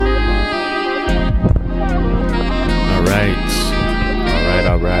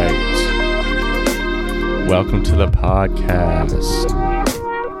welcome to the podcast.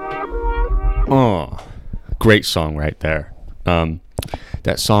 Oh, great song right there.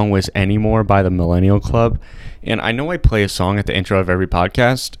 That song was Anymore by the Millennial Club. And I know I play a song at the intro of every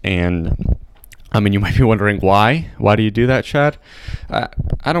podcast, and I mean, you might be wondering why. Why do you do that, Chad?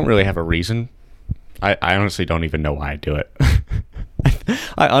 I don't really have a reason. I honestly don't even know why I do it.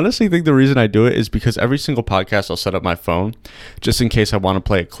 I honestly think the reason I do it is because every single podcast I'll set up my phone just in case I want to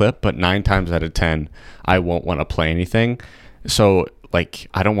play a clip, but 9 times out of 10 I won't want to play anything. So like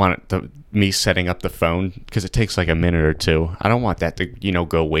I don't want me setting up the phone because it takes like a minute or two. I don't want that to go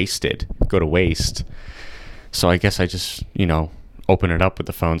to waste. So I guess I just open it up with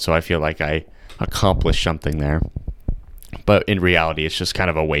the phone so I feel like I accomplished something there. But in reality it's just kind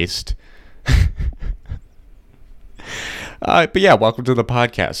of a waste. But yeah, welcome to the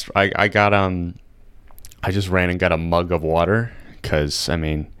podcast. I just ran and got a mug of water because I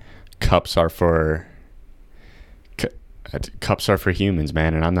mean, cups are for humans,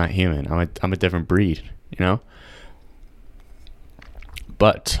 man, and I'm not human. I'm a different breed,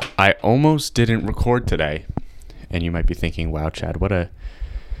 But I almost didn't record today, and you might be thinking, "Wow, Chad, what a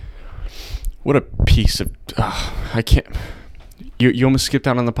piece of I can't." You almost skipped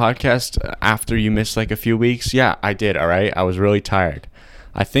out on the podcast after you missed like a few weeks. Yeah, I did. All right. I was really tired.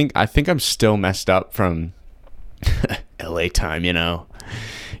 I think I'm still messed up from LA time,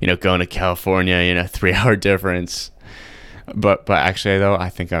 going to California, 3-hour difference. But actually though, I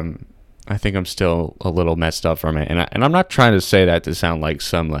think I'm still a little messed up from it. And I'm not trying to say that to sound like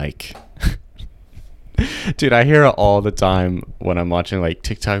some like dude, I hear it all the time when I'm watching like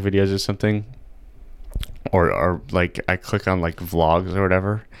TikTok videos or something. Or like I click on like vlogs or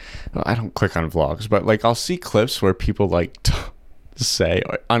whatever. Well, I don't click on vlogs, but like I'll see clips where people like say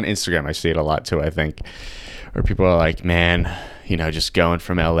on Instagram. I see it a lot too, I think, where people are like, man, just going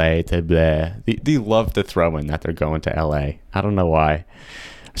from LA to blah. They love to throw in that they're going to LA. I don't know why.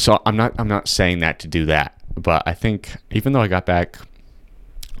 So I'm not saying that to do that, but I think even though I got back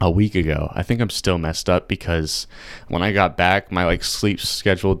a week ago, I think I'm still messed up because when I got back, my like sleep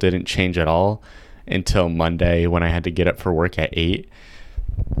schedule didn't change at all until Monday when I had to get up for work at 8.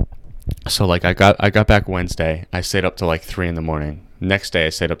 So like I got back Wednesday. I stayed up till like 3 a.m. Next day I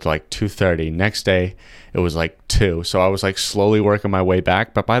stayed up till like 2:30. Next day it was like 2. So I was like slowly working my way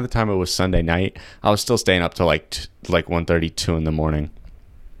back. But by the time it was Sunday night, I was still staying up till like 1:30, 2 a.m.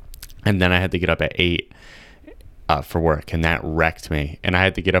 And then I had to get up at 8 for work, and that wrecked me. And I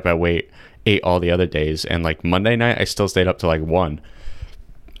had to get up at 8 all the other days. And like Monday night I still stayed up till like 1.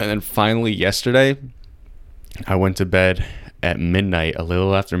 And then finally yesterday, I went to bed at midnight, a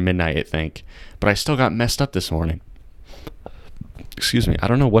little after midnight, I think. But I still got messed up this morning. Excuse me. I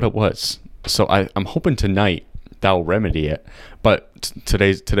don't know what it was. So I'm hoping tonight that'll remedy it. But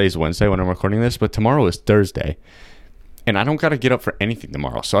today's Wednesday when I'm recording this. But tomorrow is Thursday. And I don't got to get up for anything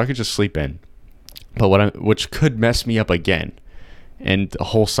tomorrow. So I could just sleep in. But which could mess me up again. And the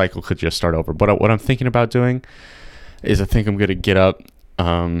whole cycle could just start over. But what I'm thinking about doing is I think I'm going to get up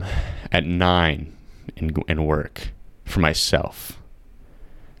at 9 and work for myself.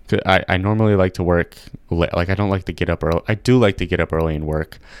 I normally like to work like I don't like to get up early. I do like to get up early and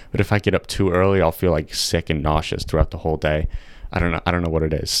work, but if I get up too early, I'll feel like sick and nauseous throughout the whole day. I don't know what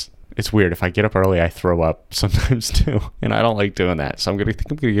it is. It's weird. If I get up early, I throw up sometimes too, and I don't like doing that. So I'm gonna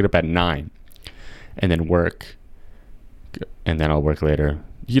get up at 9 and then work, and then I'll work later.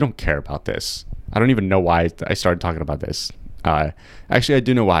 You don't care about this. I don't even know why I started talking about this. Actually, I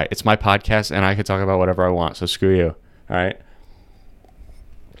do know why. It's my podcast, and I can talk about whatever I want. So screw you. All right.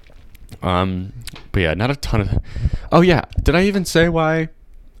 But yeah, not a ton of. Oh yeah, did I even say why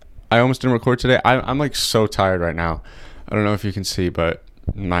I almost didn't record today? I'm like so tired right now. I don't know if you can see, but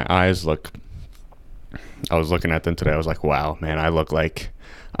my eyes look. I was looking at them today. I was like, wow, man, I look like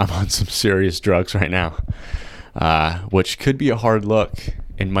I'm on some serious drugs right now, which could be a hard look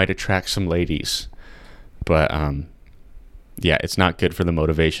and might attract some ladies, but yeah, it's not good for the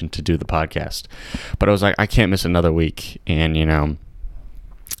motivation to do the podcast. But I was like, I can't miss another week. And,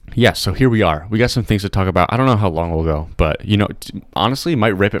 yeah, so here we are. We got some things to talk about. I don't know how long we'll go, but, honestly, might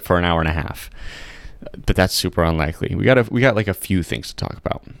rip it for an hour and a half. But that's super unlikely. We got like a few things to talk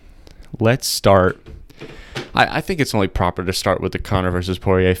about. Let's start. I think it's only proper to start with the Conor versus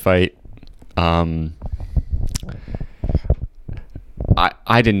Poirier fight.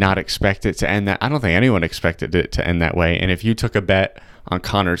 I did not expect it to end that. I don't think anyone expected it to end that way. And if you took a bet on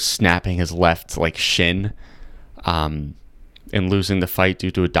Conor snapping his left like shin, and losing the fight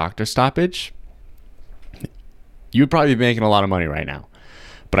due to a doctor stoppage, you'd probably be making a lot of money right now.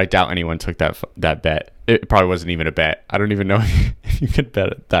 But I doubt anyone took that bet. It probably wasn't even a bet. I don't even know if you could bet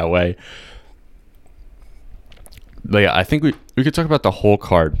it that way. But yeah, I think we could talk about the whole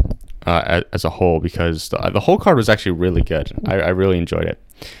card as a whole, because the whole card was actually really good. I really enjoyed it.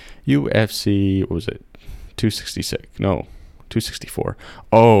 UFC, what was it? 266? No, 264.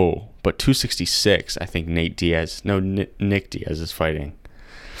 Oh, but 266, I think Nick Diaz is fighting,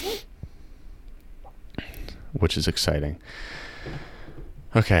 which is exciting.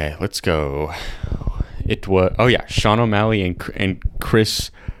 Okay, let's go. It was, oh yeah, Sean O'Malley and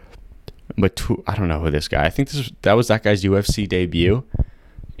Chris Matu. I don't know who this guy. I think that was that guy's UFC debut,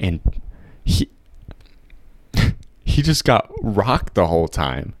 and he just got rocked the whole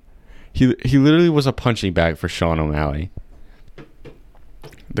time. He literally was a punching bag for Sean O'Malley.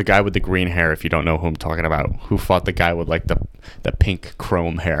 The guy with the green hair, if you don't know who I'm talking about, who fought the guy with like the pink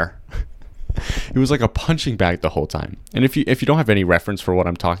chrome hair. He was like a punching bag the whole time. And if you don't have any reference for what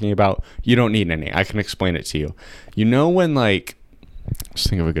I'm talking about, you don't need any. I can explain it to you. You know when, like, let's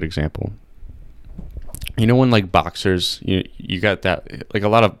think of a good example. You know when, like, boxers, you got that, like a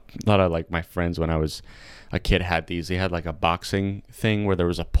lot of like my friends when I was a kid had these. They had like a boxing thing where there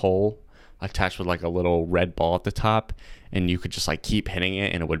was a pole attached with like a little red ball at the top, and you could just like keep hitting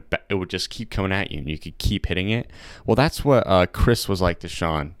it, and it would just keep coming at you, and you could keep hitting it. Well, that's what Chris was like to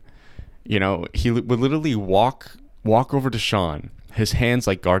Sean. You know, he would literally walk over to Sean, his hands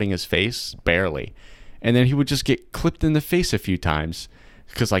like guarding his face, barely. And then he would just get clipped in the face a few times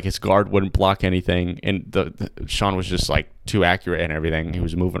because like his guard wouldn't block anything. And the Sean was just like too accurate and everything. He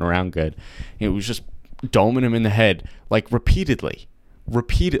was moving around good. And it was just doming him in the head like repeatedly.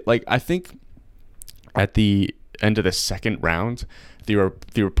 Like I think at the end of the second round, they were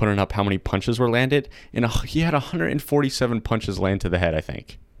putting up how many punches were landed. And he had 147 punches land to the head, I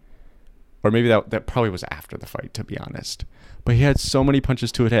think. Or maybe that probably was after the fight, to be honest. But he had so many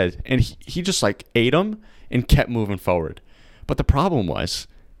punches to his head, and he just like ate them and kept moving forward. But the problem was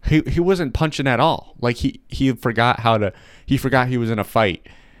he wasn't punching at all. Like he forgot he forgot he was in a fight,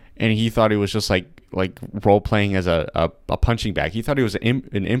 and he thought he was just like role playing as a punching bag. He thought he was an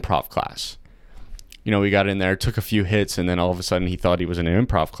improv class. You know, he got in there, took a few hits, and then all of a sudden he thought he was in an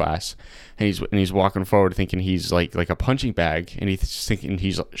improv class, and he's walking forward thinking he's like a punching bag, and he's thinking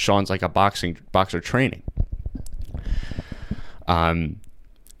Sean's like a boxer training.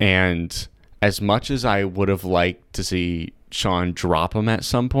 And as much as I would have liked to see Sean drop him at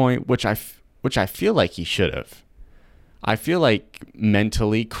some point, which I feel like he should have. I feel like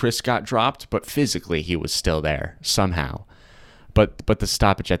mentally Chris got dropped, but physically he was still there somehow. But the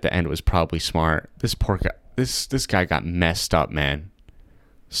stoppage at the end was probably smart. This poor guy, this guy got messed up, man.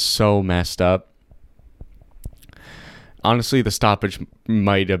 So messed up. Honestly, the stoppage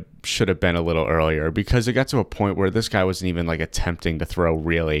should have been a little earlier, because it got to a point where this guy wasn't even like attempting to throw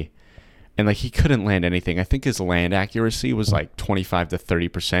really. And like he couldn't land anything. I think his land accuracy was like 25 to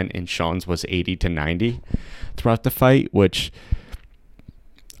 30%, and Sean's was 80 to 90 throughout the fight, which,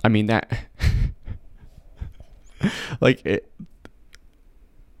 I mean, that like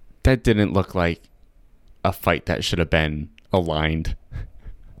that didn't look like a fight that should have been aligned.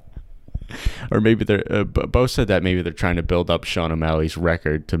 Or maybe they're Bo said that maybe they're trying to build up Sean O'Malley's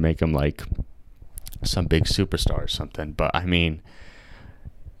record to make him like some big superstar or something. But I mean,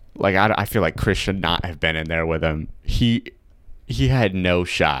 like I feel like Chris should not have been in there with him. He had no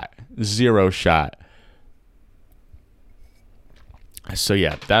shot, zero shot. So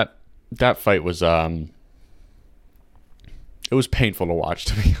yeah, that fight was it was painful to watch,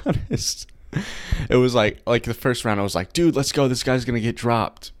 to be honest. It was like the first round I was like, dude, let's go, this guy's gonna get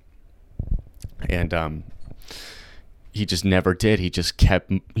dropped. And he just never did. He just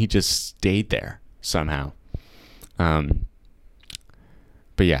stayed there somehow. But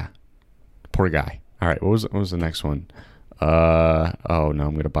yeah, poor guy. All right, what was the next one? Oh no,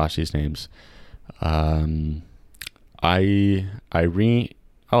 I'm gonna botch these names. Irene.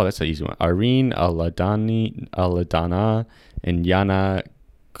 Oh, that's an easy one. Irene Aladana and Yana.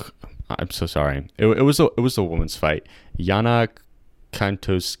 I'm so sorry. It was a woman's fight. Yana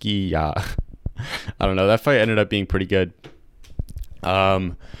Kantoskia. I don't know. That fight ended up being pretty good.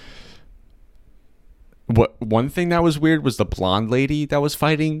 One thing that was weird was the blonde lady that was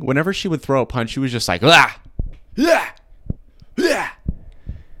fighting. Whenever she would throw a punch, she was just like, ah, ah, ah.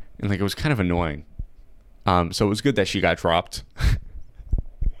 And like it was kind of annoying. So it was good that she got dropped.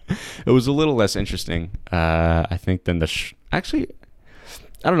 It was a little less interesting, I think, than actually,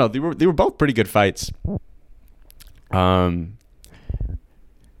 I don't know. They were both pretty good fights.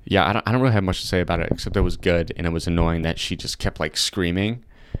 Yeah, I don't really have much to say about it, except it was good, and it was annoying that she just kept like screaming,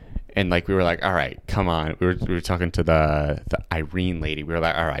 and like we were like, all right, come on. We were talking to the Irene lady. We were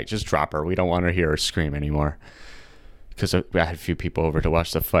like, all right, just drop her. We don't want to hear her scream anymore, because I had a few people over to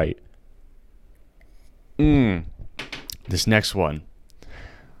watch the fight. This next one.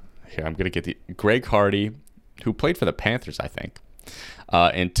 Here, I'm going to get the Greg Hardy, who played for the Panthers, I think,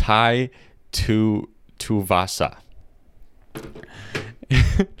 and Tai Tuivasa.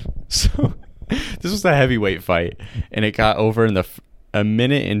 So this was a heavyweight fight, and it got over in a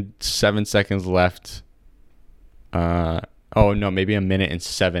minute and 7 seconds left. Maybe a minute and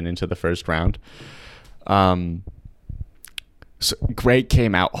 7 into the first round. So Greg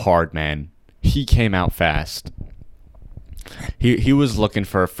came out hard, man. He came out fast. He was looking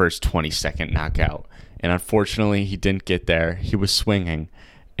for a first 20-second knockout, and unfortunately he didn't get there. He was swinging,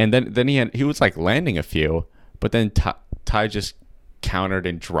 and then he was like landing a few, but then Tai just countered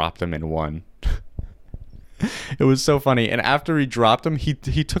and dropped him and won. It was so funny. And after he dropped him, he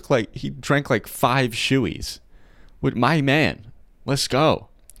drank like 5 shoeies. With my man, let's go,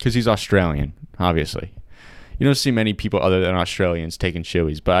 because he's Australian, obviously. You don't see many people other than Australians taking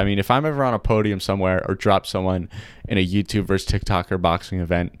shoeies. But I mean, if I'm ever on a podium somewhere or drop someone in a YouTube versus TikToker boxing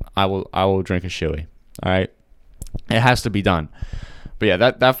event, I will drink a shoey. All right, it has to be done. But yeah,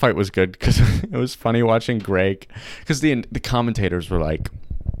 that fight was good because it was funny watching Greg, because the commentators were like,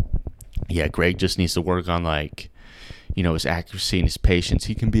 yeah, Greg just needs to work on like, you know, his accuracy and his patience.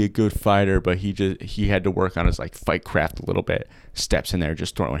 He can be a good fighter, but he had to work on his like fight craft a little bit. Steps in there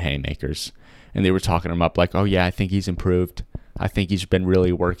just throwing haymakers. And they were talking him up like, oh yeah, I think he's improved. I think he's been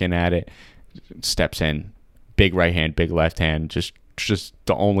really working at it. Steps in, big right hand, big left hand, just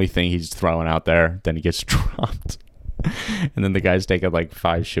the only thing he's throwing out there. Then he gets dropped. And then the guy's taking like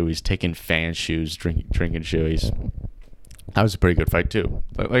 5 shoeies, taking fan shoes, drinking shoeies. That was a pretty good fight too.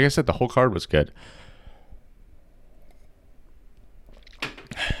 Like I said, the whole card was good.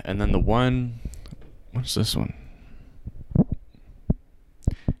 And then the one, what's this one?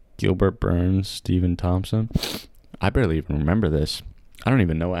 Gilbert Burns, Stephen Thompson. I barely even remember this. I don't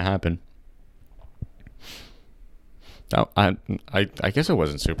even know what happened. I guess it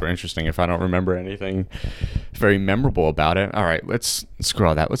wasn't super interesting if I don't remember anything very memorable about it. All right, let's screw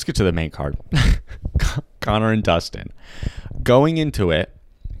all that. Let's get to the main card. Conor and Dustin. Going into it,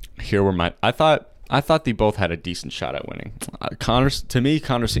 here were my... I thought they both had a decent shot at winning.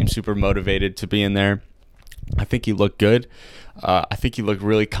 Conor seemed super motivated to be in there. I think he looked good. I think he looked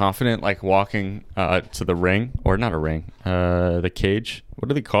really confident, like walking to the ring, or not a ring, the cage. What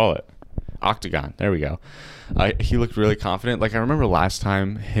do they call it? Octagon. There we go. He looked really confident. Like I remember last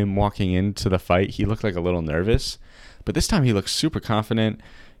time him walking into the fight, he looked like a little nervous, but this time he looked super confident.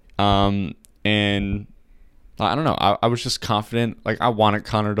 And I don't know. I was just confident. Like I wanted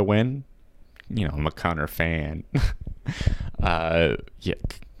Conor to win. You know, I'm a Conor fan. So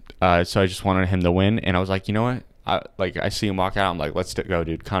I just wanted him to win, and I was like, you know what? I see him walk out. I'm like, let's go,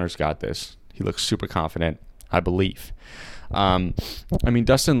 dude. Conor's got this. He looks super confident. I believe. I mean,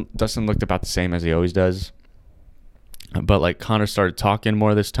 Dustin looked about the same as he always does, but like Conor started talking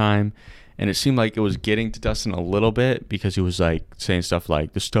more this time, and it seemed like it was getting to Dustin a little bit because he was like saying stuff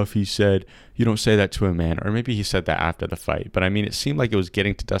like, the stuff he said, you don't say that to a man, or maybe he said that after the fight. But I mean, it seemed like it was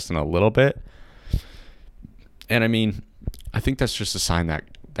getting to Dustin a little bit, and I mean, I think that's just a sign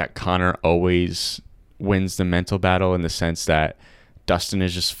that Conor always wins the mental battle, in the sense that Dustin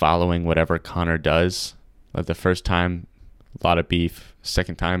is just following whatever Conor does. Like the first time, a lot of beef.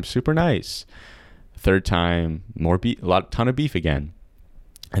 Second time, super nice. Third time, more beef, ton of beef again.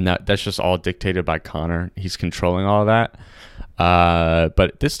 And that's just all dictated by Conor. He's controlling all of that.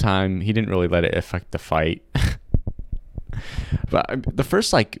 But this time, he didn't really let it affect the fight. But the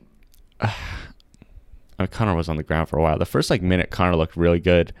first Conor was on the ground for a while. The first minute, Conor looked really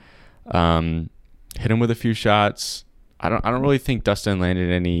good. Hit him with a few shots. I don't really think Dustin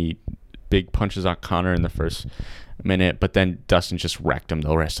landed any big punches on Conor in the first minute, but then Dustin just wrecked him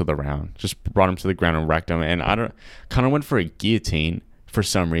the rest of the round. Just brought him to the ground and wrecked him. And Conor went for a guillotine for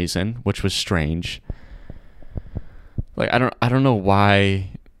some reason, which was strange. Like I don't know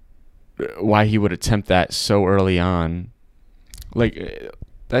why he would attempt that so early on. Like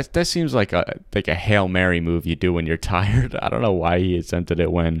that seems like a Hail Mary move you do when you're tired. I don't know why he attempted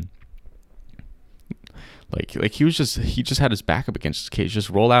it when he just had his back up against his cage. Just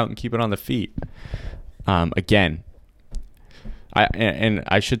roll out and keep it on the feet. Again,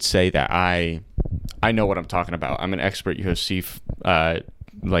 I should say that I know what I'm talking about. I'm an expert UFC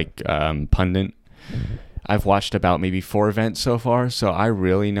pundit. I've watched about maybe 4 events so far, so I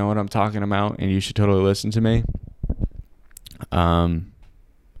really know what I'm talking about, and you should totally listen to me.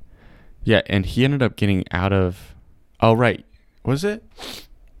 Yeah, and he ended up getting out of... Oh, right. Was it?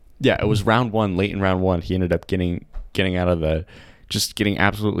 Yeah, it was round 1, late in round 1. He ended up getting out of just getting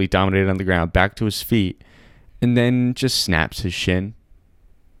absolutely dominated on the ground, back to his feet, and then just snaps his shin.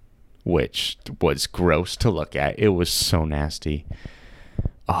 which was gross to look at. It was so nasty.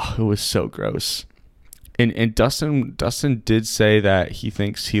 Oh, it was so gross. And Dustin did say that he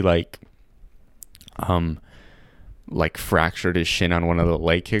thinks he like fractured his shin on one of the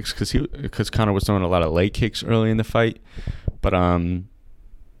leg kicks because Conor was throwing a lot of leg kicks early in the fight. But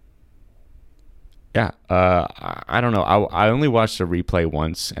yeah, I don't know. I only watched the replay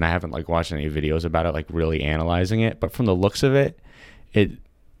once, and I haven't like watched any videos about it, like really analyzing it. But from the looks of it,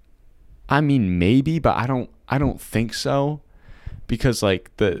 I mean maybe, but I don't think so, because like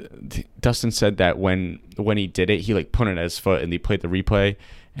Dustin said that when he did it, he like put it at his foot, and he played the replay,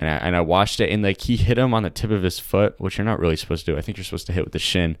 and I watched it, and like he hit him on the tip of his foot, which you're not really supposed to do. I think you're supposed to hit with the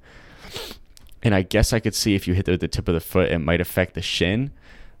shin. And I guess I could see if you hit the tip of the foot, it might affect the shin.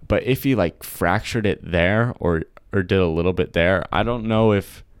 But if he like fractured it there or did a little bit there, I don't know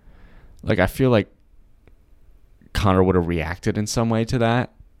if, like, I feel like Conor would have reacted in some way to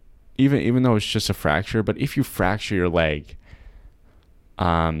that, even though it's just a fracture. But if you fracture your leg,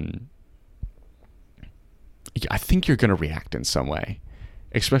 I think you're gonna react in some way,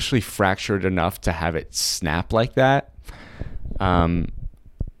 especially fractured enough to have it snap like that.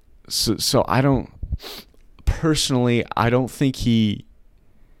 So I don't think he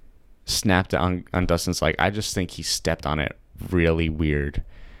snapped on Dustin's leg. I just think he stepped on it really weird,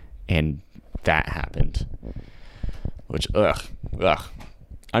 and that happened. Which ugh.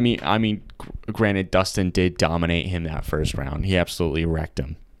 I mean, granted, Dustin did dominate him that first round. He absolutely wrecked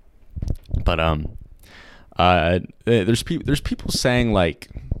him. But there's people saying like,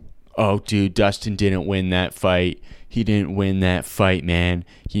 oh, dude, Dustin didn't win that fight. He didn't win that fight, man.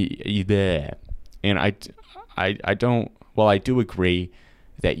 He there. And I don't. Well, I do agree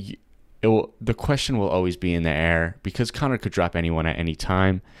that the question will always be in the air, because Conor could drop anyone at any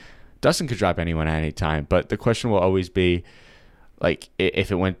time. Dustin could drop anyone at any time. But the question will always be, like,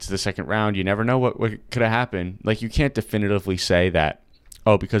 if it went to the second round, you never know what could have happened. Like, you can't definitively say that,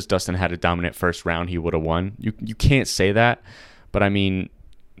 oh, because Dustin had a dominant first round, he would have won. You can't say that. But, I mean,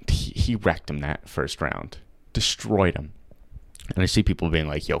 he wrecked him that first round. Destroyed him. And I see people being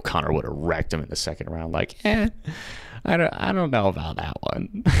like, yo, Conor would have wrecked him in the second round. Like, I don't know about that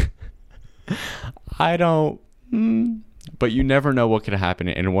one. I don't. But you never know what could happen.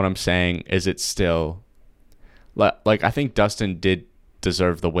 And what I'm saying is, it's still, like, I think Dustin did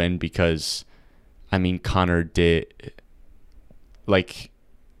deserve the win, because, I mean, Conor did,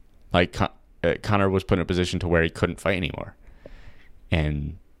 Conor was put in a position to where he couldn't fight anymore.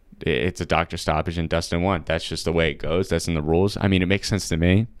 And it's a doctor stoppage, and Dustin won. That's just the way it goes. That's in the rules. I mean, it makes sense to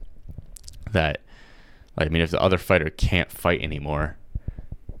me that, I mean, if the other fighter can't fight anymore,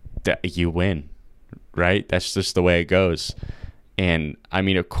 that you win, right? That's just the way it goes. And I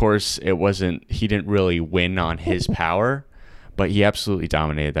mean, of course, he didn't really win on his power, but he absolutely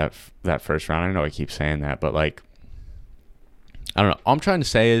dominated that first round. I know I keep saying that, but like, I don't know. All I'm trying to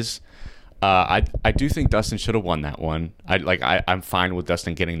say is, I do think Dustin should have won that one. I'm fine with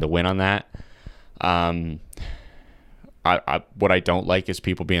Dustin getting the win on that. What I don't like is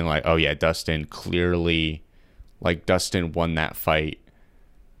people being like, oh yeah, Dustin clearly, like, Dustin won that fight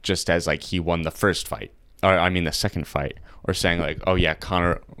just as like he won the first fight, or I mean the second fight, or saying like, oh yeah,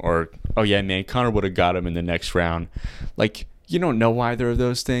 Conor, or oh yeah, man, Conor would have got him in the next round. Like, you don't know either of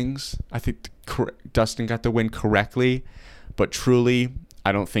those things. I think Dustin got the win correctly, but truly,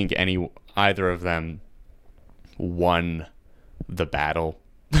 I don't think either of them won the battle.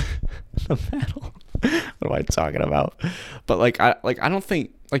 The battle. What am I talking about? But I don't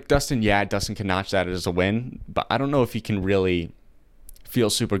think, like, Dustin can notch that as a win, but I don't know if he can really feel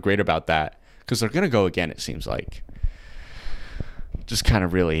super great about that, because they're gonna go again, it seems like. Just kind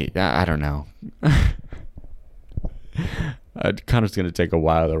of really, I don't know. Conor's gonna take a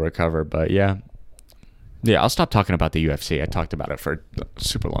while to recover, but yeah, I'll stop talking about the UFC. I talked about it for a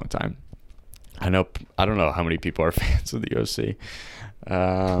super long time. I don't know how many people are fans of the UFC.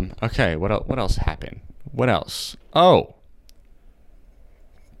 Okay, what else happened? What else? Oh,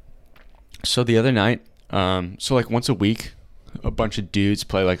 so the other night, so like once a week, a bunch of dudes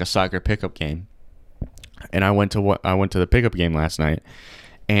play like a soccer pickup game, and I went to the pickup game last night,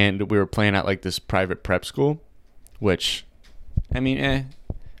 and we were playing at like this private prep school, which, I mean,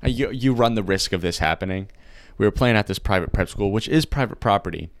 you run the risk of this happening. We were playing at this private prep school, which is private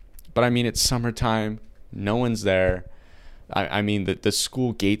property, but I mean, it's summertime, no one's there. I mean, the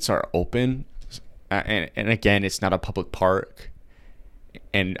school gates are open, and again, it's not a public park,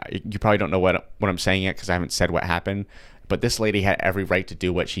 and you probably don't know what I'm saying yet, because I haven't said what happened. But this lady had every right to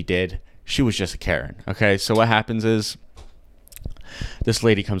do what she did. She was just a Karen. Okay, so what happens is, This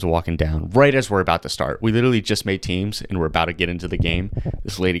lady comes walking down right as we're about to start. We literally just made teams and we're about to get into the game.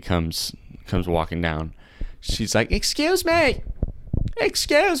 This lady comes walking down. She's like, excuse me,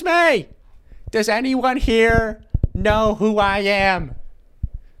 does anyone here know who I am?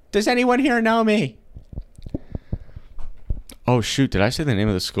 Does anyone here know me? Oh shoot, did I say the name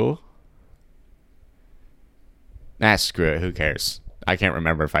of the school? Nah, screw it, who cares? I can't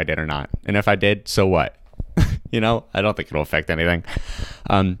remember if I did or not. And if I did, so what? You know, I don't think it'll affect anything.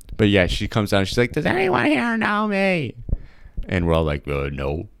 But yeah, she comes down and she's like, does anyone here know me? And we're all like,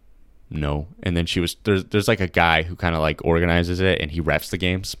 no. And then there's like a guy who kind of like organizes it and he refs the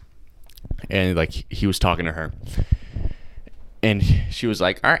games. And like he was talking to her. And she was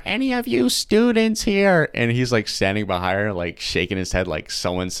like, are any of you students here? And he's like standing behind her, like shaking his head like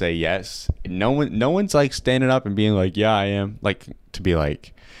someone say yes. No one's like standing up and being like, yeah, I am. Like to be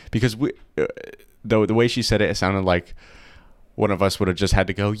like, because the way she said it sounded like one of us would have just had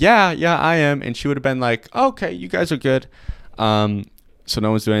to go, yeah, I am. And she would have been like, okay, you guys are good. So no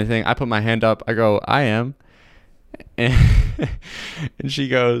one's doing anything. I put my hand up. I go, I am. And she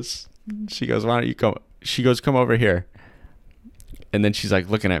goes, why don't you come? She goes, come over here. And then she's like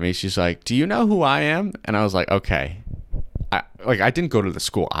looking at me. She's like, do you know who I am? And I was like, okay. I didn't go to the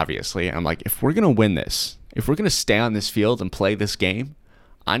school, obviously. I'm like, if we're going to win this, if we're going to stay on this field and play this game,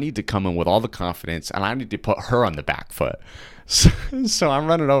 I need to come in with all the confidence and I need to put her on the back foot. So I'm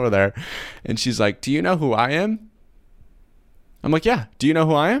running over there and she's like, do you know who I am? I'm like, yeah. Do you know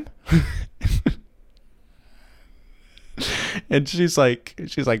who I am? And she's like,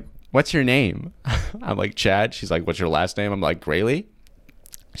 what's your name? I'm like, Chad. She's like, what's your last name? I'm like, Grayley.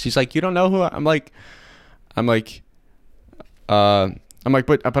 She's like, you don't know who I'm like, but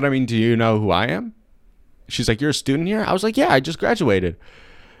I mean, do you know who I am? She's like, you're a student here? I was like, yeah, I just graduated.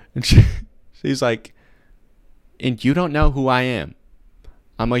 And she's like, and you don't know who I am?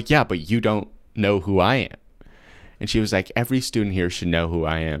 I'm like, yeah, but you don't know who I am. And she was like, every student here should know who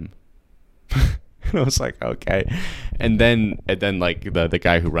I am. And I was like, okay. And then like the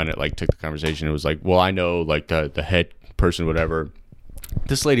guy who ran it like took the conversation and was like, well, I know like the head person, whatever.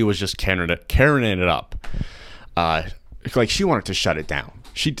 This lady was just carrying it up. Like she wanted to shut it down.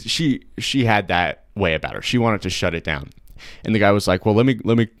 She had that way about her. She wanted to shut it down. And the guy was like, well, let me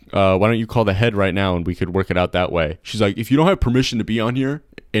why don't you call the head right now and we could work it out that way. She's like, if you don't have permission to be on here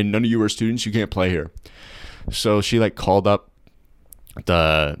and none of you are students, you can't play here. So she like called up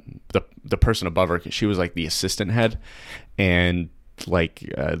the person above her. She was like the assistant head, and like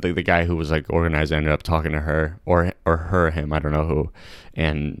the guy who was like organized ended up talking to her or him, I don't know who,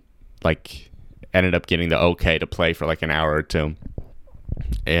 and like ended up getting the okay to play for like an hour or two.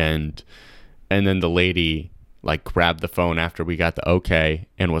 And then the lady like grabbed the phone after we got the okay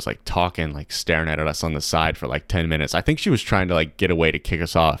and was like talking, like staring at us on the side for like 10 minutes. I think she was trying to like get away to kick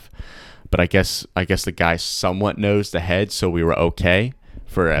us off. But I guess the guy somewhat knows the head, so we were okay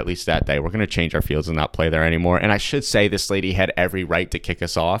for at least that day. We're going to change our fields and not play there anymore. And I should say this lady had every right to kick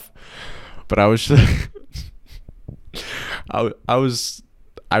us off. But I was just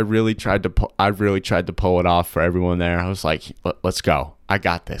I really tried to pull it off for everyone there. I was like, let's go. I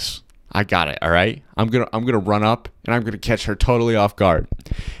got this. I got it. All right. I'm going to run up and I'm going to catch her totally off guard.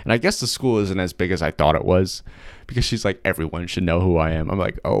 And I guess the school isn't as big as I thought it was, because she's like, everyone should know who I am. I'm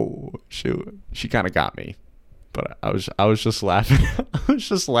like, oh shoot. She kind of got me. But I was just laughing. I was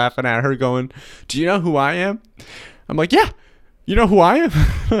just laughing at her going, do you know who I am? I'm like, yeah, you know who I am?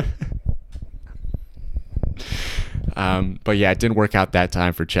 But yeah, it didn't work out that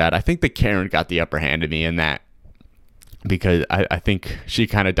time for Chad. I think the Karen got the upper hand of me in that, because I think she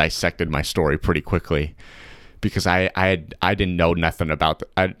kind of dissected my story pretty quickly, because I didn't know nothing about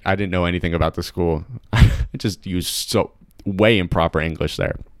I didn't know anything about the school. I just used so way improper English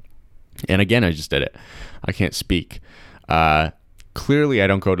there. And again, I just did it. I can't speak. Clearly, I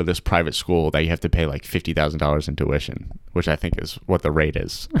don't go to this private school that you have to pay like $50,000 in tuition, which I think is what the rate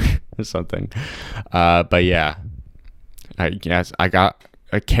is or something. But yeah, I guess I got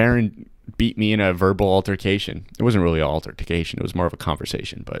a Karen beat me in a verbal altercation. It wasn't really an altercation. It was more of a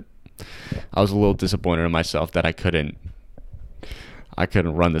conversation, but I was a little disappointed in myself that I couldn't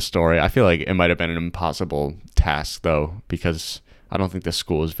run the story. I feel like it might have been an impossible task though, because I don't think the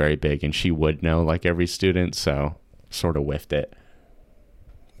school is very big and she would know like every student, so sort of whiffed it.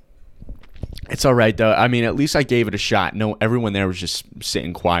 It's all right though. I mean, at least I gave it a shot. No, everyone there was just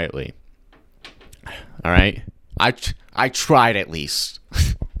sitting quietly. All right. I tried at least.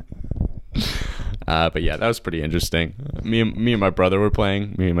 But yeah, that was pretty interesting. Me and my brother were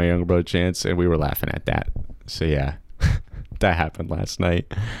playing, me and my younger brother Chance, and we were laughing at that. So yeah, that happened last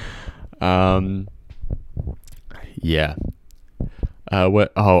night. Yeah.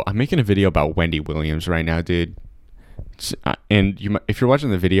 What? Oh, I'm making a video about Wendy Williams right now, dude. And if you're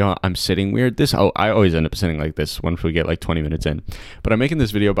watching the video, I'm sitting weird. I always end up sitting like this once we get like 20 minutes in. But I'm making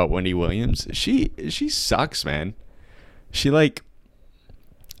this video about Wendy Williams. She sucks, man.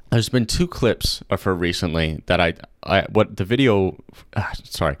 There's been 2 clips of her recently that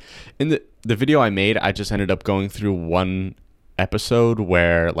in the video I made, I just ended up going through one episode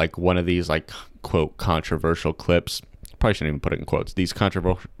where like one of these like quote controversial clips, probably shouldn't even put it in quotes, these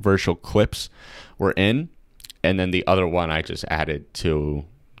controversial clips were in, and then the other one I just added to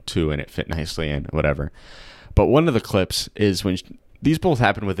and it fit nicely in, whatever. But one of the clips is when these both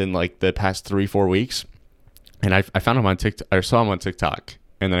happened within like the past 3-4 weeks, and I found them on TikTok. I saw them on TikTok,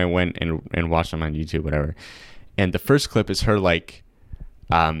 and then I went and watched them on YouTube, whatever. And the first clip is her like,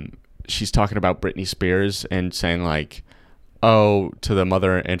 she's talking about Britney Spears and saying like, oh, to the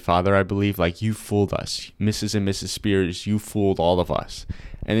mother and father, I believe, like, you fooled us, Mrs. and Mrs. Spears, you fooled all of us.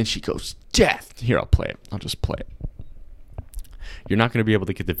 And then she goes, death. Here, I'll play it. I'll just play it. You're not going to be able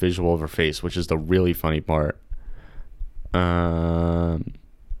to get the visual of her face, which is the really funny part.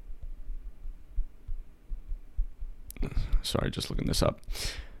 Sorry, just looking this up.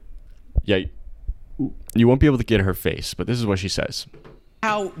 Yeah, you won't be able to get her face, but this is what she says.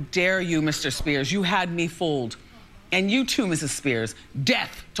 How dare you, Mr. Spears? You had me fooled. And you too, Mrs. Spears.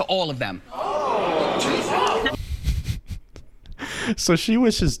 Death to all of them. So she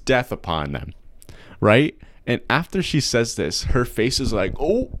wishes death upon them, right? And after she says this, her face is like,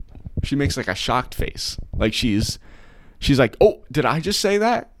 oh, she makes like a shocked face. Like she's like, oh, did I just say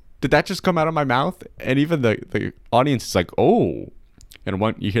that? Did that just come out of my mouth? And even the audience is like, oh.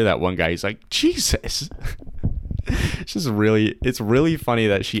 And you hear that one guy, he's like, Jesus. It's really funny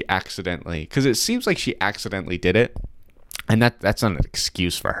that she accidentally, because it seems like she accidentally did it. And that's not an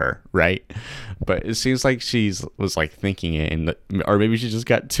excuse for her, right? But it seems like was like thinking it, or maybe she just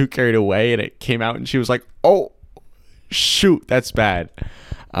got too carried away and it came out and she was like, oh, shoot, that's bad.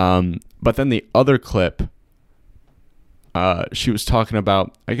 But then the other clip, she was talking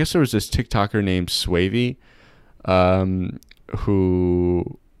about, I guess there was this TikToker named Swavey,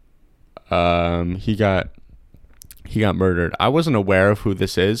 who he got murdered. I wasn't aware of who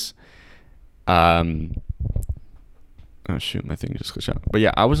this is. Oh shoot, my thing just glitched out. But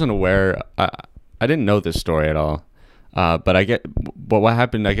yeah, I wasn't aware. I didn't know this story at all. But what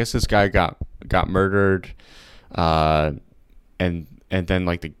happened? I guess this guy got murdered, and then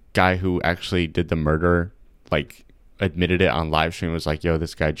like the guy who actually did the murder, like admitted it on live stream. Was like, yo,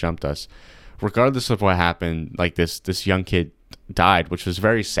 this guy jumped us. Regardless of what happened, like this young kid died, which was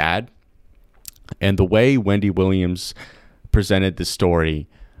very sad. And the way Wendy Williams presented the story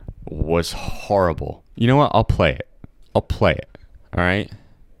was horrible. You know what? I'll play it. All right.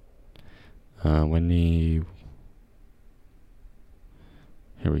 Wendy.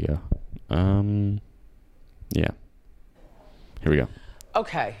 Here we go. Yeah. Here we go.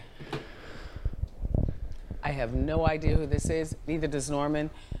 Okay. I have no idea who this is. Neither does Norman.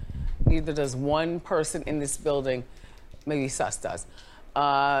 Neither does one person in this building. Maybe Sus does.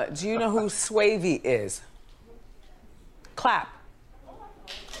 Do you know who Swavey is? Clap.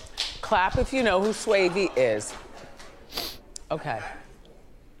 Clap if you know who Swavey is. Okay.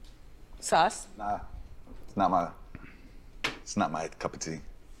 Sus? Nah, it's not my cup of tea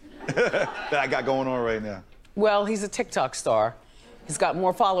that I got going on right now. Well, he's a TikTok star. He's got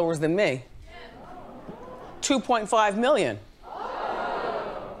more followers than me. 2.5 million.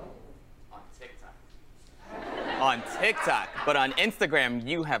 On TikTok, but on Instagram,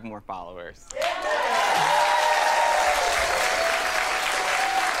 you have more followers.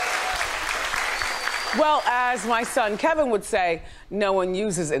 Well, as my son Kevin would say, no one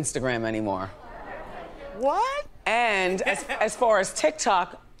uses Instagram anymore. What? And as far as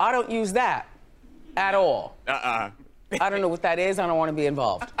TikTok, I don't use that at all. I don't know what that is. I don't want to be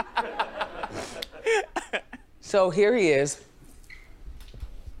involved. So here he is.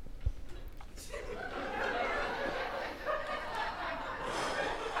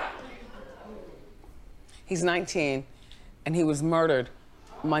 He's 19, and he was murdered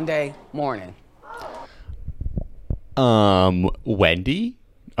Monday morning. Wendy?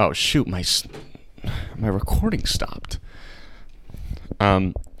 Oh shoot, my recording stopped.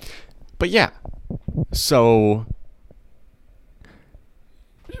 But yeah. So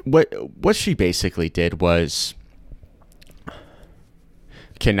what she basically did was,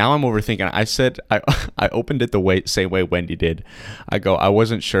 okay, now I'm overthinking. I said I opened it the same way Wendy did. I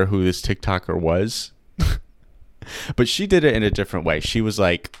wasn't sure who this TikToker was. But she did it in a different way. She was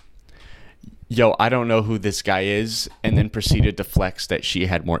like, yo, I don't know who this guy is, and then proceeded to flex that she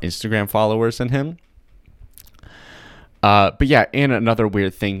had more Instagram followers than him. But yeah, and another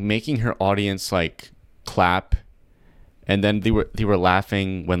weird thing, making her audience like clap, and then they were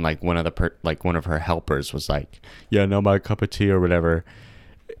laughing when like one of her helpers was like, "Yeah, no, my cup of tea" or whatever.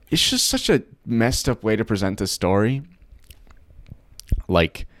 It's just such a messed up way to present the story.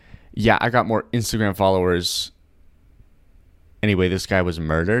 Like, yeah, I got more Instagram followers. Anyway, this guy was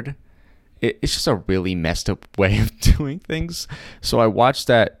murdered. It's just a really messed up way of doing things. So I watched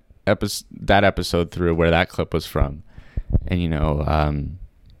that episode through where that clip was from, and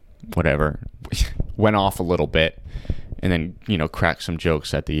whatever, went off a little bit, and then cracked some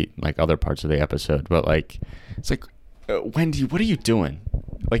jokes at the like other parts of the episode. But like, it's like, Wendy, what are you doing?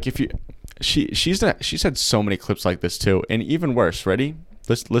 Like, if you, she's had so many clips like this too, and even worse. Ready?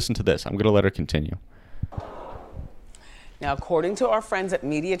 Listen to this. I'm gonna let her continue. Now, according to our friends at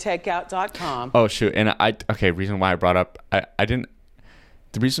MediaTakeout.com. Oh shoot! And reason why I brought up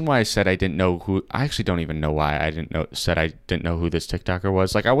the reason why I said I didn't know who, I actually don't even know why I didn't know who this TikToker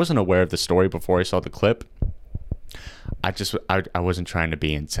was. Like, I wasn't aware of the story before I saw the clip. I wasn't trying to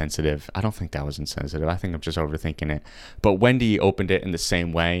be insensitive. I don't think that was insensitive. I think I'm just overthinking it. But Wendy opened it in the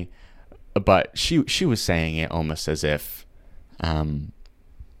same way, but she was saying it almost as if,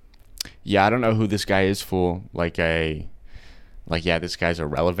 yeah, I don't know who this guy is, fool. Yeah, this guy's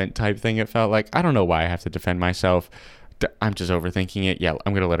irrelevant type thing. It felt like, I don't know why I have to defend myself. I'm just overthinking it. Yeah,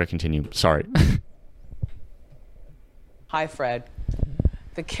 I'm gonna let her continue. Sorry. Hi, Fred.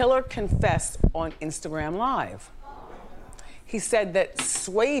 The killer confessed on Instagram Live. He said that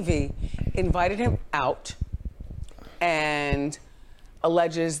Swavey invited him out and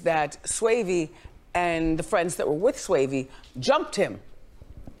alleges that Swavey and the friends that were with Swavey jumped him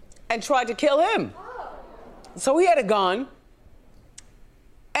and tried to kill him. So he had a gun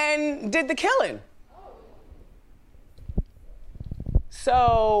and did the killing.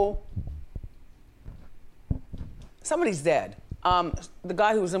 So somebody's dead. The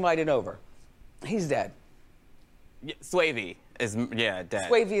guy who was invited over, he's dead. Yeah, Swavey is dead.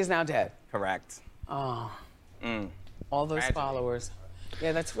 Swavey is now dead. Correct. Oh. All those Tragedy. followers.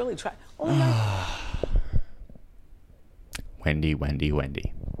 Yeah, that's really tragic. Oh my. Wendy.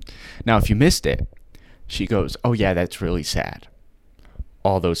 Now, if you missed it, she goes, "Oh yeah, that's really sad.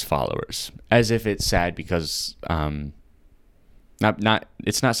 All those followers," as if it's sad because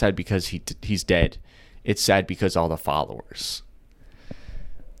it's not sad because he's dead. It's sad because all the followers.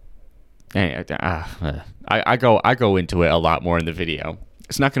 Anyway, I go into it a lot more in the video.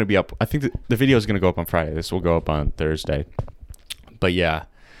 It's not going to be up. I think the video is going to go up on Friday. This will go up on Thursday. But yeah,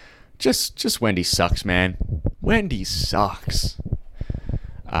 just Wendy sucks, man. Wendy sucks.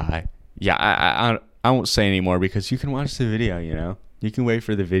 Yeah, I won't say anymore because you can watch the video. You can wait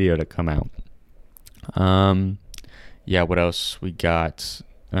for the video to come out. Yeah, what else we got?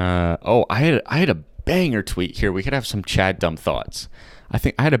 I had a banger tweet here. We could have some Chad dumb thoughts. I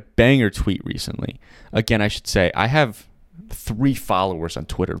think I had a banger tweet recently. Again, I should say I have 3 followers on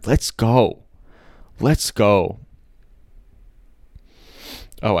Twitter. Let's go. Oh,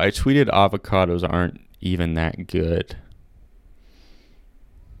 I tweeted avocados aren't even that good.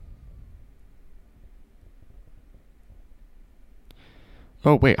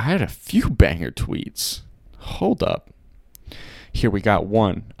 Oh, wait, I had a few banger tweets. Hold up. Here, we got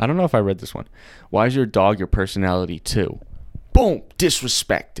one. I don't know if I read this one. Why is your dog your personality too? Boom,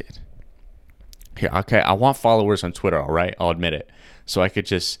 disrespected. Here, okay, I want followers on Twitter, all right? I'll admit it. So I could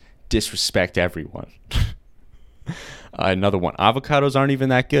just disrespect everyone. Another one. Avocados aren't even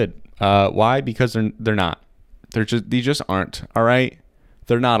that good. Why? Because they're not. They just aren't, all right?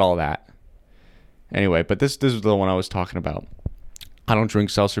 They're not all that. Anyway, but this is the one I was talking about. I don't drink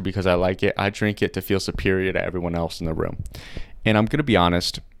seltzer because I like it. I drink it to feel superior to everyone else in the room. And I'm going to be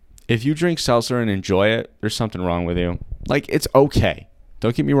honest. If you drink seltzer and enjoy it, there's something wrong with you. Like, it's okay.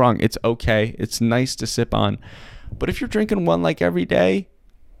 Don't get me wrong. It's okay. It's nice to sip on. But if you're drinking one like every day,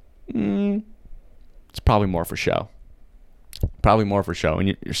 it's probably more for show.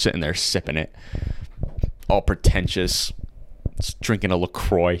 And you're sitting there sipping it. All pretentious. It's drinking a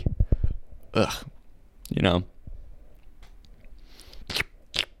LaCroix. Ugh.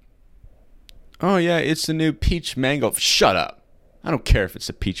 Oh, yeah, it's the new peach mango. Shut up. I don't care if it's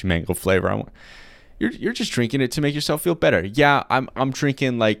a peach mango flavor. You're just drinking it to make yourself feel better. Yeah, I'm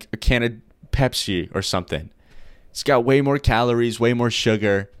drinking like a can of Pepsi or something. It's got way more calories, way more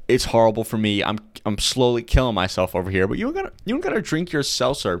sugar. It's horrible for me. I'm slowly killing myself over here. But you don't gotta drink your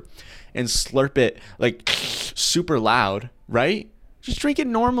seltzer and slurp it like super loud, right? Just drink it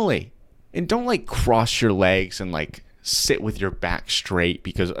normally. And don't like cross your legs and like sit with your back straight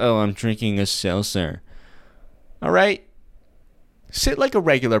because, oh, I'm drinking a seltzer. All right? Sit like a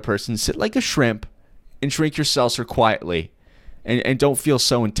regular person. Sit like a shrimp and drink your seltzer quietly. And don't feel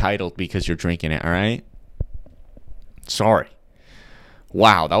so entitled because you're drinking it, all right? Sorry.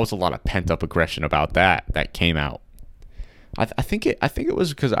 Wow, that was a lot of pent-up aggression about that came out. I think it was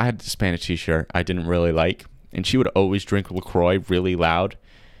because I had the Spanish t-shirt I didn't really like, and she would always drink LaCroix really loud,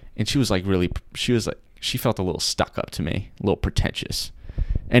 and she felt a little stuck up to me, a little pretentious.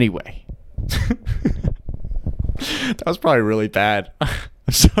 Anyway, that was probably really bad. I'm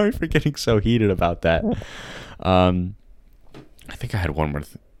sorry for getting so heated about that. I think I had one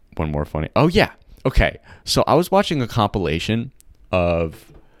more funny. Oh yeah. Okay. So I was watching a compilation of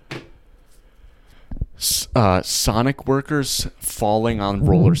Sonic workers falling on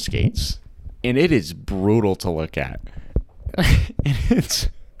roller skates, and it is brutal to look at. And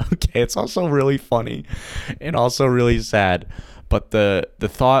it's also really funny and also really sad. But the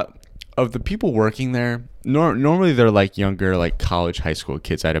thought of the people working there, normally they're like younger, like college, high school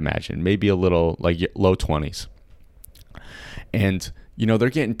kids, I'd imagine, maybe a little like low 20s. And, they're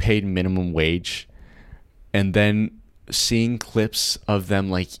getting paid minimum wage. And then seeing clips of them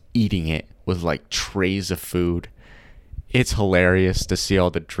like eating it with like trays of food. It's hilarious to see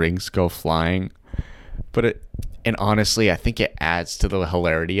all the drinks go flying. And honestly, I think it adds to the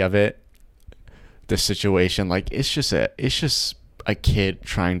hilarity of it. The situation, like it's just a kid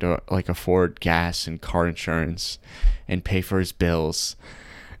trying to like afford gas and car insurance and pay for his bills.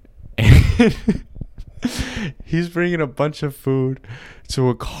 And he's bringing a bunch of food to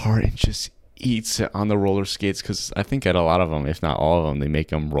a car and just eats it on the roller skates, because I think at a lot of them, if not all of them, they make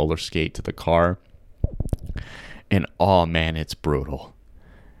them roller skate to the car. And oh man, it's brutal.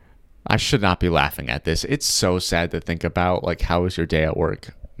 I should not be laughing at this. It's so sad to think about. Like, how was your day at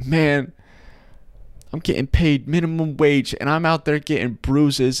work? Man, I'm getting paid minimum wage and I'm out there getting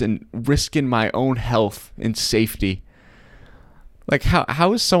bruises and risking my own health and safety. Like,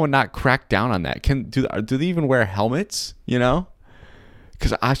 how is someone not cracked down on that? Do they even wear helmets,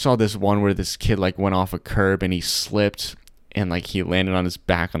 Because I saw this one where this kid, like, went off a curb and he slipped and, like, he landed on his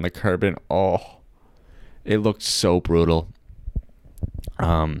back on the curb and, oh, it looked so brutal.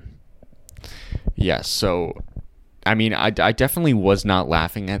 Yeah, so, I mean, I definitely was not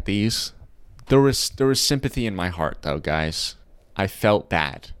laughing at these. There was sympathy in my heart, though, guys. I felt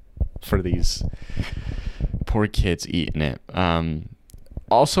bad for these poor kids eating it.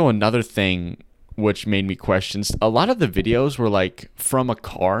 Also, another thing which made me question, a lot of the videos were like from a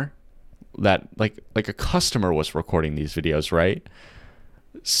car that like a customer was recording these videos, right?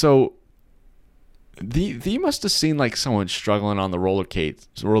 So they must have seen like someone struggling on the roller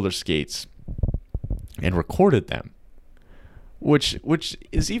skates and recorded them, which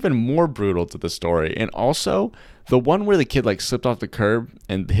is even more brutal to the story. And also the one where the kid like slipped off the curb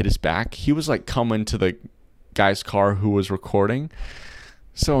and hit his back, he was like coming to the guy's car who was recording.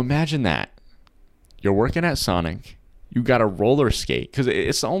 So imagine that. You're working at Sonic. You got a roller skate, because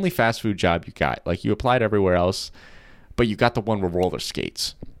it's the only fast food job you got. Like, you applied everywhere else, but you got the one with roller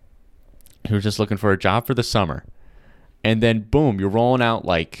skates. You're just looking for a job for the summer. And then, boom, you're rolling out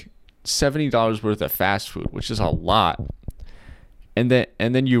like $70 worth of fast food, which is a lot. And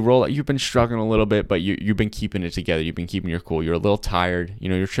then you roll out. You've been struggling a little bit, but you've been keeping it together. You've been keeping your cool. You're a little tired.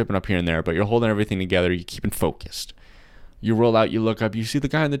 You're tripping up here and there, but you're holding everything together. You're keeping focused. You roll out, you look up, you see the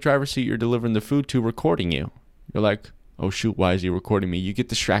guy in the driver's seat you're delivering the food to recording you. You're like, oh shoot, why is he recording me? You get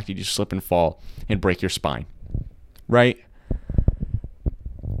distracted, you slip and fall and break your spine. Right?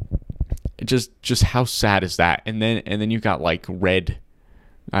 Just how sad is that? And then you got like red,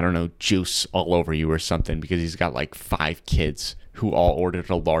 I don't know, juice all over you or something, because he's got like 5 kids who all ordered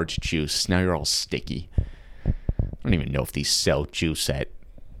a large juice. Now you're all sticky. I don't even know if these sell juice at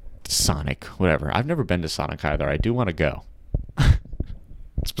Sonic, whatever. I've never been to Sonic either. I do want to go.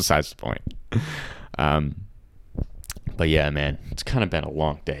 It's besides the point. But yeah, man, it's kind of been a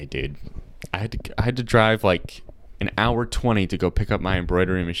long day, dude. I had to drive like an hour 20 to go pick up my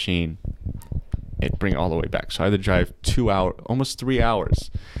embroidery machine and bring it all the way back. So I had to drive 2 hours, almost 3 hours.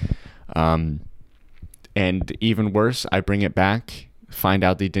 And even worse, I bring it back, find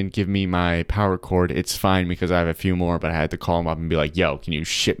out they didn't give me my power cord. It's fine because I have a few more, but I had to call them up and be like, yo, can you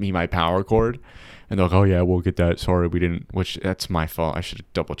ship me my power cord? And they're like, oh yeah, we'll get that. Sorry, we didn't, which that's my fault. I should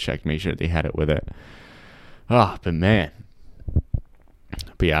have double checked, make sure they had it with it. But man.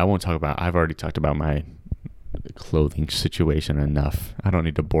 But yeah, I've already talked about my clothing situation enough. I don't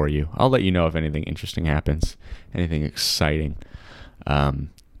need to bore you. I'll let you know if anything interesting happens, anything exciting. But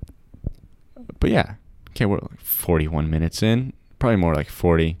yeah, okay, we're like 41 minutes in, probably more like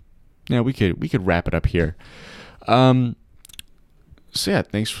 40. Yeah, we could wrap it up here. So yeah,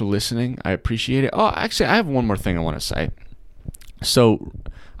 thanks for listening. I appreciate it. Oh, actually, I have one more thing I want to say. So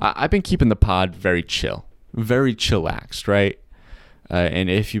I've been keeping the pod very chillaxed, right? And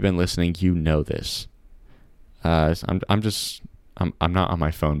if you've been listening, you know this. I'm not on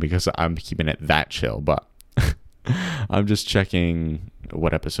my phone because I'm keeping it that chill, but I'm just checking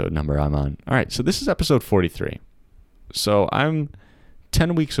what episode number I'm on. All right, so this is episode 43. So I'm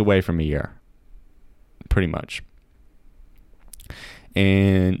 10 weeks away from a year, pretty much.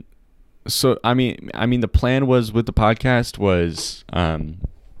 And so I mean the plan was with the podcast was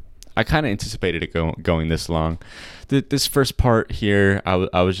I kind of anticipated it going this long. This first part here,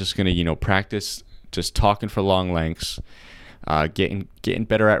 I was just gonna practice just talking for long lengths, getting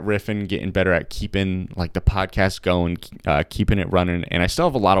better at riffing, getting better at keeping like the podcast going, keeping it running. And I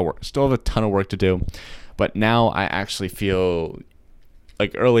still have a ton of work to do, but now I actually feel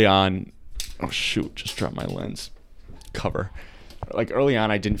like early on. Oh shoot! Just dropped my lens cover. Like early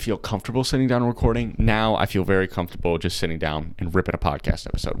on, I didn't feel comfortable sitting down and recording. Now I feel very comfortable just sitting down and ripping a podcast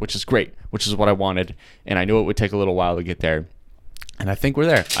episode, which is great, which is what I wanted. And I knew it would take a little while to get there. And I think we're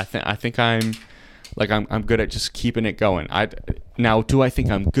there. I think I'm good at just keeping it going. Now, do I think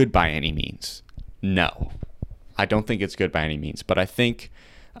I'm good by any means? No, I don't think it's good by any means. But I think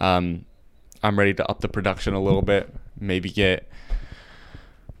I'm ready to up the production a little bit. Maybe get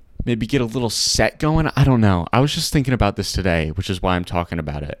a little set going. I don't know. I was just thinking about this today, which is why I'm talking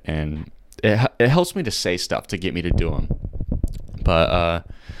about it. And it helps me to say stuff to get me to do them. But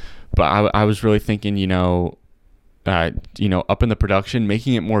I was really thinking, up in the production,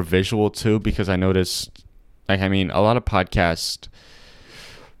 making it more visual too, because I noticed, a lot of podcasts,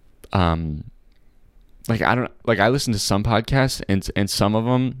 I listen to some podcasts and some of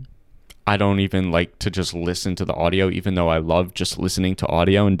them, I don't even like to just listen to the audio, even though I love just listening to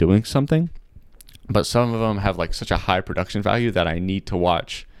audio and doing something. But some of them have like such a high production value that I need to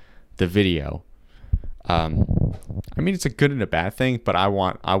watch the video. It's a good and a bad thing, but I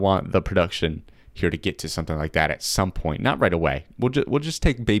want the production here to get to something like that at some point, not right away. We'll just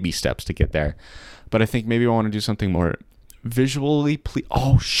take baby steps to get there. But I think maybe I want to do something more visually.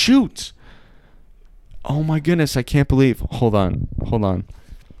 Oh shoot! Oh my goodness! I can't believe. Hold on.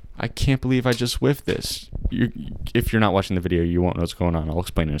 I can't believe I just whiffed this. If you're not watching the video, you won't know what's going on. I'll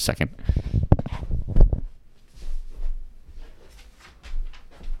explain in a second.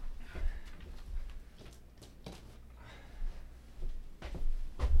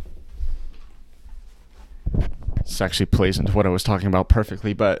 This actually plays into what I was talking about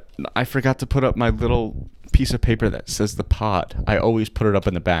perfectly, but I forgot to put up my little piece of paper that says the pod. I always put it up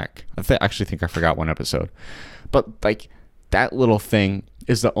in the back. I actually think I forgot one episode. But like that little thing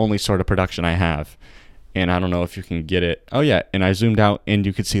is the only sort of production I have. And I don't know if you can get it. Oh yeah, and I zoomed out and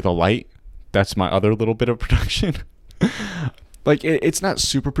you could see the light. That's my other little bit of production. Like it's not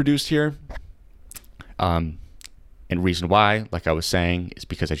super produced here. And reason why, like I was saying, is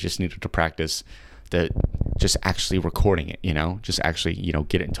because I just needed to practice just actually recording it, just actually,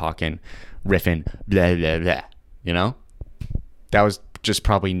 get it talking, riffing, blah, blah, blah, That was just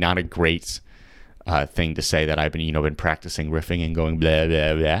probably not a great thing to say that I've been practicing riffing and going blah,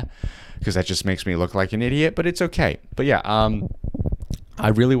 blah, blah, because that just makes me look like an idiot, but it's okay. But yeah, I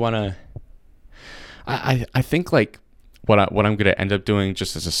really want to, I think like what I'm going to end up doing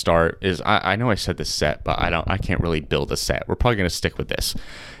just as a start is, I know I said this set, but I can't really build a set. We're probably going to stick with this.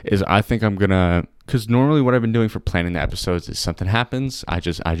 Is I think I'm going to, because normally what I've been doing for planning the episodes is something happens, I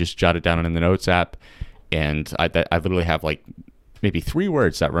just jot it down in the notes app, and I literally have like maybe 3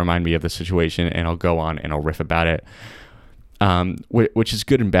 words that remind me of the situation, and I'll go on and I'll riff about it, which is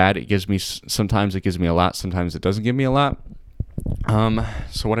good and bad. Sometimes it gives me a lot, sometimes it doesn't give me a lot.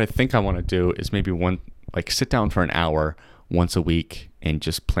 So what I think I want to do is maybe sit down for an hour once a week and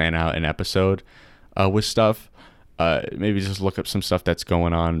just plan out an episode with stuff. Maybe just look up some stuff that's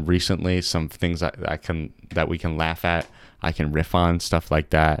going on recently, some things that we can laugh at, I can riff on, stuff like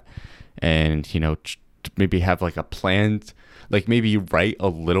that, and maybe have like a planned, like maybe write a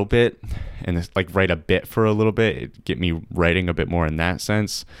little bit and like write a bit for a little bit, get me writing a bit more in that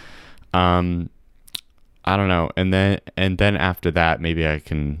sense. I don't know, and then after that, maybe I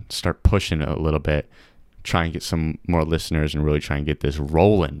can start pushing it a little bit, try and get some more listeners and really try and get this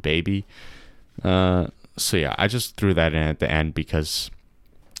rolling, baby. So yeah, I just threw that in at the end because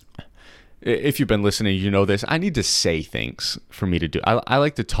if you've been listening, you know this. I need to say things for me to do. I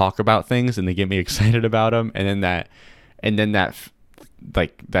like to talk about things and they get me excited about them, and then that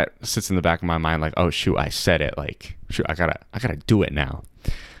sits in the back of my mind like, oh shoot, I said it. Like shoot, I gotta do it now.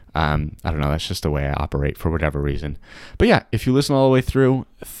 I don't know. That's just the way I operate for whatever reason. But yeah, if you listen all the way through,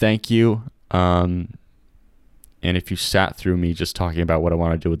 thank you. And if you sat through me just talking about what I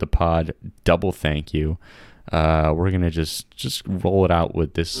want to do with the pod, double thank you. we're gonna just roll it out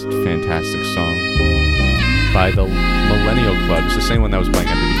with this fantastic song by the Millennial Club. It's the same one that was playing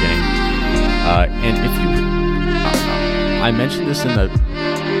at the beginning. And if you, I mentioned this in a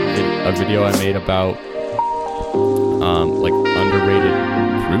video I made about like underrated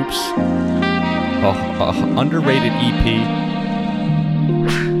groups. Underrated EP.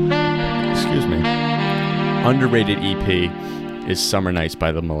 Excuse me. Underrated EP is Summer Nights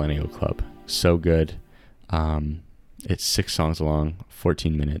by the Millennial Club. So good. It's 6 songs long,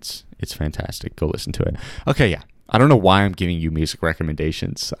 14 minutes. It's fantastic. Go listen to it. Okay, yeah. I don't know why I'm giving you music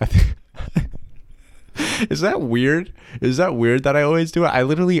recommendations. Is that weird? Is that weird that I always do it? I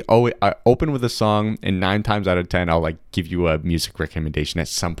literally I open with a song, and 9 times out of 10, I'll like give you a music recommendation at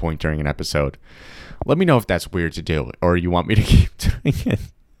some point during an episode. Let me know if that's weird to do, or you want me to keep doing it.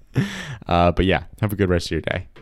 But yeah, have a good rest of your day.